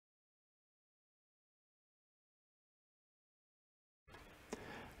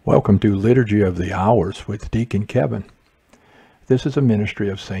Welcome to Liturgy of the Hours with Deacon Kevin. This is a ministry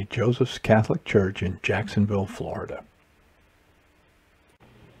of St. Joseph's Catholic Church in Jacksonville, Florida.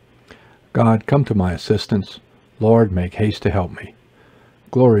 God, come to my assistance. Lord, make haste to help me.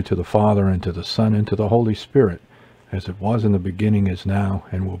 Glory to the Father, and to the Son, and to the Holy Spirit, as it was in the beginning, is now,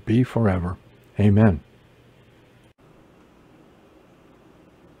 and will be forever. Amen.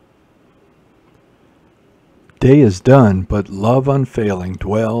 Day is done, but love unfailing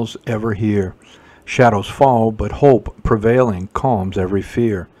dwells ever here. Shadows fall, but hope prevailing calms every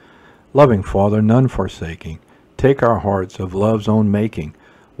fear. Loving Father, none forsaking, take our hearts of love's own making.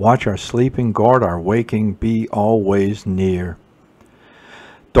 Watch our sleeping, guard our waking, be always near.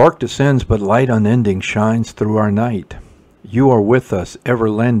 Dark descends, but light unending shines through our night. You are with us, ever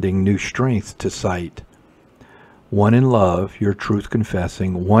lending new strength to sight. One in love, your truth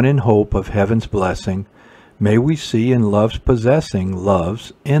confessing, one in hope of heaven's blessing, may we see in love's possessing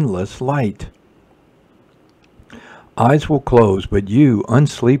love's endless light. Eyes will close, but you,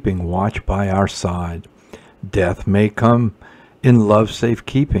 unsleeping, watch by our side. Death may come, in love's safe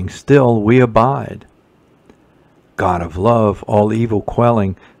keeping, still we abide. God of love, all evil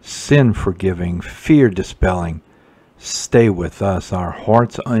quelling, sin forgiving, fear dispelling, stay with us, our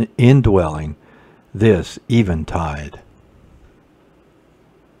hearts indwelling, this eventide.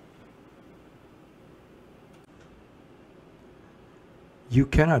 You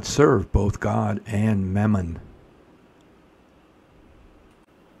cannot serve both God and Mammon.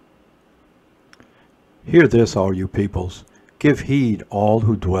 Hear this, all you peoples. Give heed, all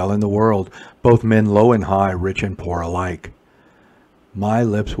who dwell in the world, both men low and high, rich and poor alike. My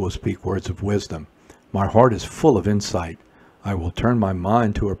lips will speak words of wisdom. My heart is full of insight. I will turn my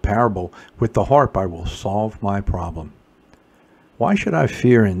mind to a parable. With the harp I will solve my problem. Why should I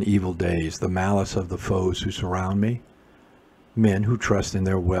fear in evil days the malice of the foes who surround me? Men who trust in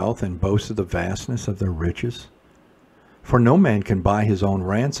their wealth and boast of the vastness of their riches? For no man can buy his own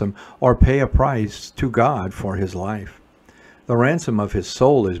ransom or pay a price to God for his life. The ransom of his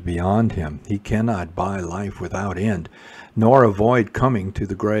soul is beyond him. He cannot buy life without end, nor avoid coming to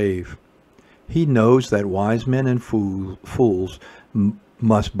the grave. He knows that wise men and fools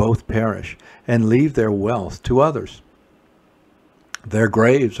must both perish and leave their wealth to others. Their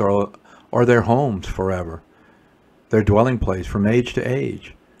graves are their homes forever, their dwelling place from age to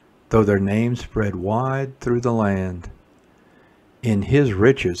age, though their names spread wide through the land. In his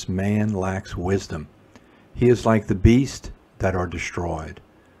riches man lacks wisdom. He is like the beasts that are destroyed.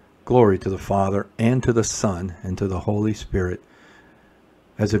 Glory to the Father, and to the Son, and to the Holy Spirit,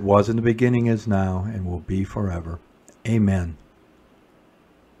 as it was in the beginning, is now, and will be forever. Amen.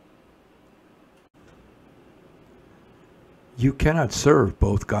 You cannot serve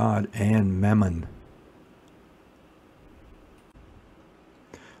both God and Mammon.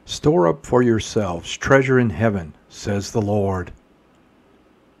 Store up for yourselves treasure in heaven, says the Lord.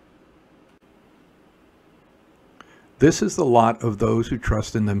 This is the lot of those who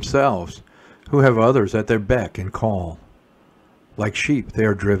trust in themselves, who have others at their beck and call. Like sheep they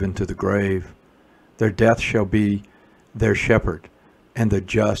are driven to the grave. Their death shall be their shepherd, and the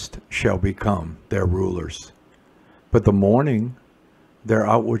just shall become their rulers. But the morning their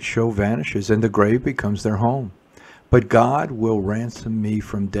outward show vanishes, and the grave becomes their home. But God will ransom me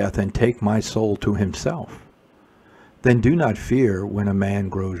from death and take my soul to himself. Then do not fear when a man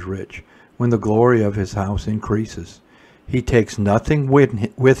grows rich, when the glory of his house increases. He takes nothing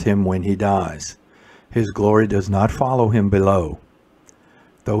with him when he dies. His glory does not follow him below.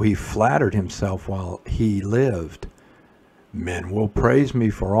 Though he flattered himself while he lived, men will praise me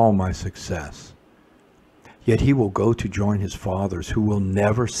for all my success. Yet he will go to join his fathers, who will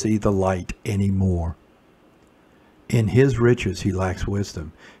never see the light any more. In his riches he lacks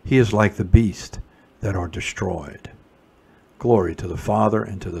wisdom. He is like the beasts that are destroyed. Glory to the Father,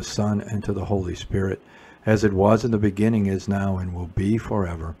 and to the Son, and to the Holy Spirit, as it was in the beginning, is now, and will be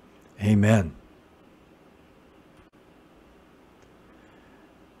forever. Amen.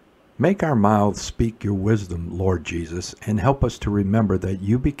 Make our mouths speak your wisdom, Lord Jesus, and help us to remember that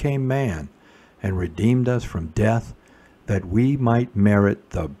you became man and redeemed us from death, that we might merit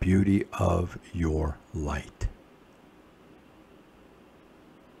the beauty of your light.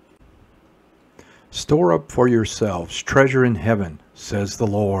 Store up for yourselves treasure in heaven, says the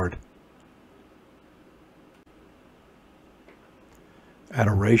Lord.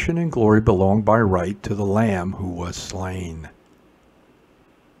 Adoration and glory belong by right to the Lamb who was slain.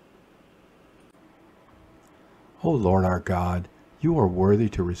 O Lord our God, you are worthy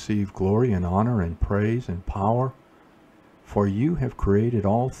to receive glory and honor and praise and power, for you have created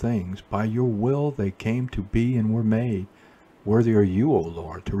all things. By your will they came to be and were made. Worthy are you, O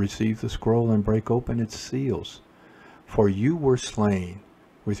Lord, to receive the scroll and break open its seals. For you were slain.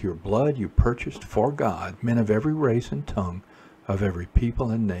 With your blood you purchased for God men of every race and tongue, of every people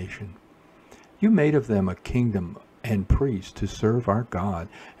and nation. You made of them a kingdom and priests to serve our God,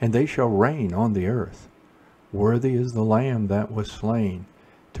 and they shall reign on the earth. Worthy is the Lamb that was slain,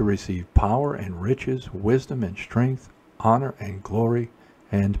 to receive power and riches, wisdom and strength, honor and glory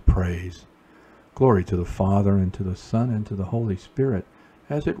and praise. Glory to the Father, and to the Son, and to the Holy Spirit,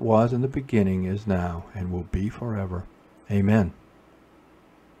 as it was in the beginning, is now, and will be forever. Amen.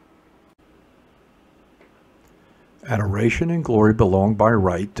 Adoration and glory belong by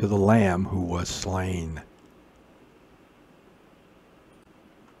right to the Lamb who was slain.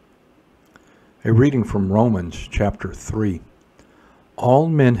 A reading from Romans chapter 3. All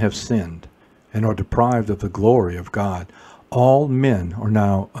men have sinned and are deprived of the glory of God. All men are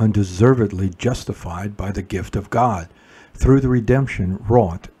now undeservedly justified by the gift of God through the redemption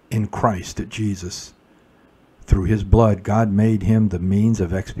wrought in Christ Jesus. Through his blood, God made him the means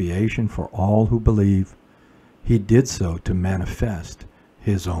of expiation for all who believe. He did so to manifest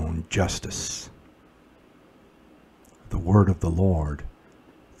his own justice. The word of the Lord.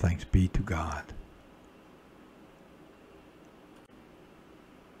 Thanks be to God.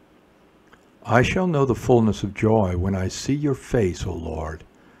 I shall know the fullness of joy when I see your face, O Lord.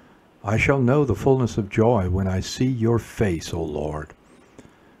 I shall know the fullness of joy when I see your face, O Lord.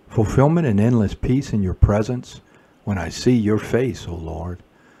 Fulfillment and endless peace in your presence when I see your face, O Lord.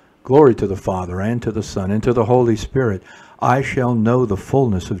 Glory to the Father, and to the Son, and to the Holy Spirit. I shall know the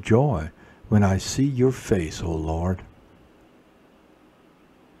fullness of joy when I see your face, O Lord.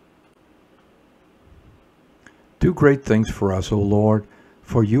 Do great things for us, O Lord,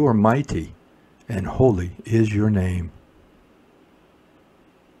 for you are mighty, and holy is your name.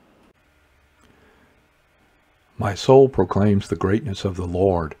 My soul proclaims the greatness of the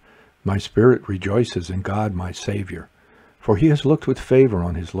Lord. My spirit rejoices in God my Savior, for he has looked with favor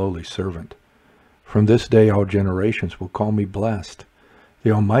on his lowly servant. From this day all generations will call me blessed.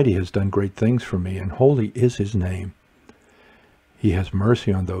 The Almighty has done great things for me, and holy is his name. He has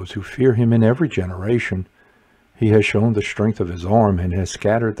mercy on those who fear him in every generation. He has shown the strength of his arm, and has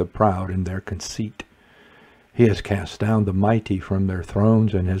scattered the proud in their conceit. He has cast down the mighty from their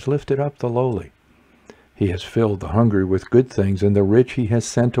thrones, and has lifted up the lowly. He has filled the hungry with good things, and the rich he has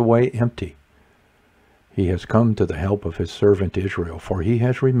sent away empty. He has come to the help of his servant Israel, for he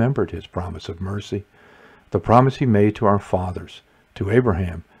has remembered his promise of mercy, the promise he made to our fathers, to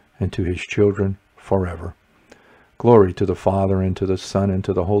Abraham, and to his children forever. Glory to the Father, and to the Son, and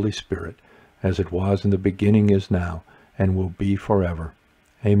to the Holy Spirit, as it was in the beginning, is now, and will be forever.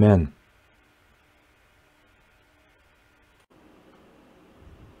 Amen.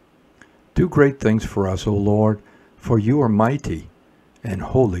 Do great things for us, O Lord, for you are mighty, and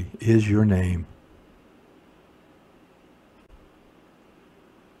holy is your name.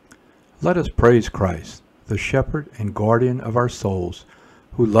 Let us praise Christ, the shepherd and guardian of our souls,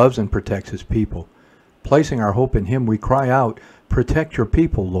 who loves and protects his people. Placing our hope in him, we cry out, "Protect your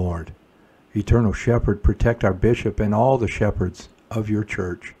people, Lord." Eternal Shepherd, protect our bishop and all the shepherds of your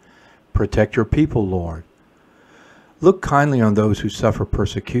church. Protect your people, Lord. Look kindly on those who suffer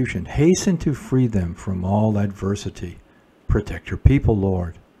persecution. Hasten to free them from all adversity. Protect your people,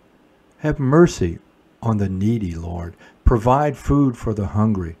 Lord. Have mercy on the needy, Lord. Provide food for the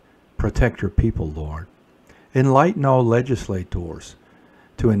hungry. Protect your people, Lord. Enlighten all legislators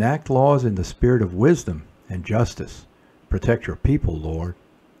to enact laws in the spirit of wisdom and justice. Protect your people, Lord.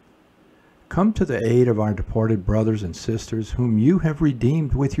 Come to the aid of our departed brothers and sisters, whom you have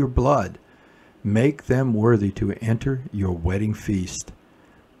redeemed with your blood. Make them worthy to enter your wedding feast.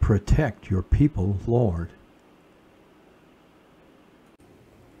 Protect your people, Lord.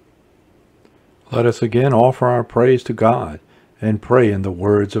 Let us again offer our praise to God and pray in the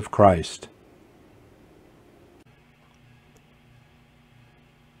words of Christ.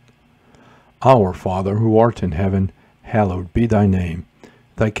 Our Father, who art in heaven, hallowed be thy name.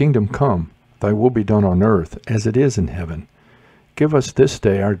 Thy kingdom come. Thy will be done on earth as it is in heaven. Give us this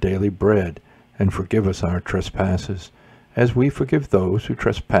day our daily bread, and forgive us our trespasses, as we forgive those who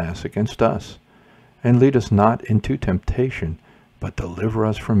trespass against us. And lead us not into temptation, but deliver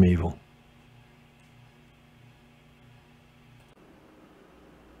us from evil.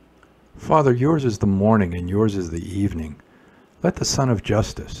 Father, yours is the morning, and yours is the evening. Let the Son of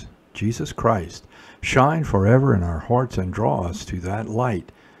Justice, Jesus Christ, shine forever in our hearts and draw us to that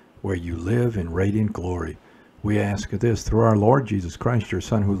light where you live in radiant glory. We ask this through our Lord Jesus Christ, your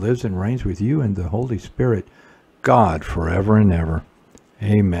Son, who lives and reigns with you and the Holy Spirit, God, forever and ever.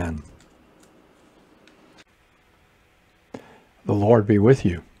 Amen. The Lord be with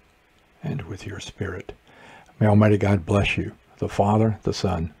you and with your spirit. May Almighty God bless you, the Father, the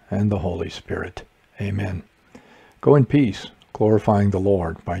Son, and the Holy Spirit. Amen. Go in peace, glorifying the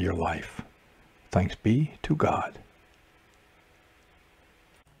Lord by your life. Thanks be to God.